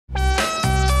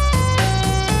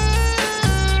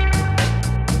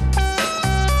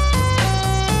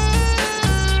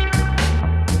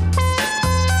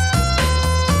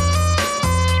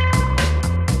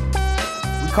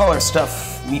call our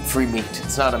stuff meat-free meat.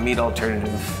 It's not a meat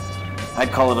alternative. I'd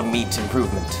call it a meat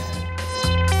improvement.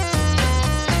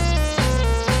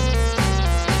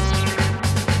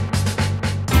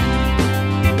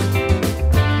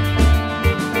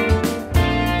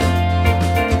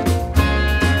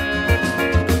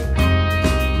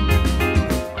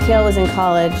 Kale was in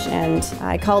college, and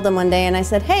I called him one day and I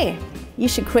said, hey, you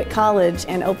should quit college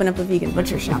and open up a vegan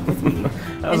butcher shop with me.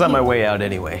 I was on my way out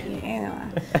anyway. Yeah.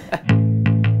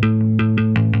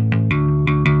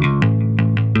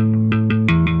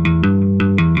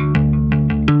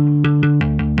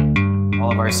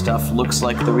 All of our stuff looks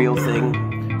like the real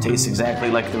thing, tastes exactly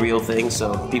like the real thing,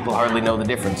 so people hardly know the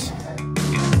difference.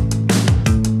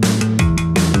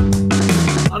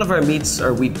 A lot of our meats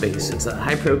are wheat-based. It's a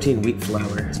high-protein wheat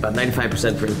flour. It's about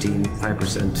 95% protein,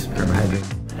 5% carbohydrate.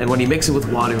 And when you mix it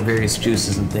with water and various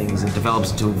juices and things, it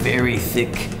develops into a very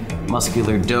thick,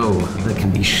 muscular dough that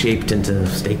can be shaped into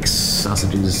steaks,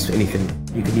 sausages, anything.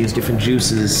 You can use different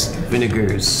juices,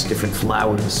 vinegars, different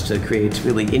flours to create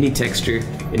really any texture,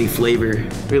 any flavor,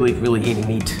 really any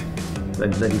meat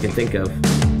that you can think of.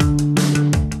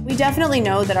 We definitely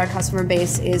know that our customer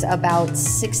base is about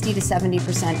 60 to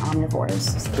 70%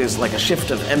 omnivores. There's like a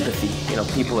shift of empathy. You know,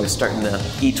 people are starting to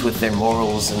eat with their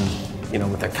morals and, you know,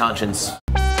 with their conscience.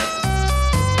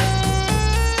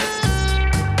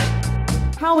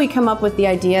 How we come up with the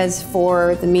ideas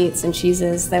for the meats and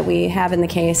cheeses that we have in the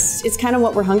case, it's kind of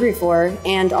what we're hungry for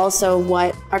and also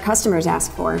what our customers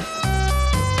ask for.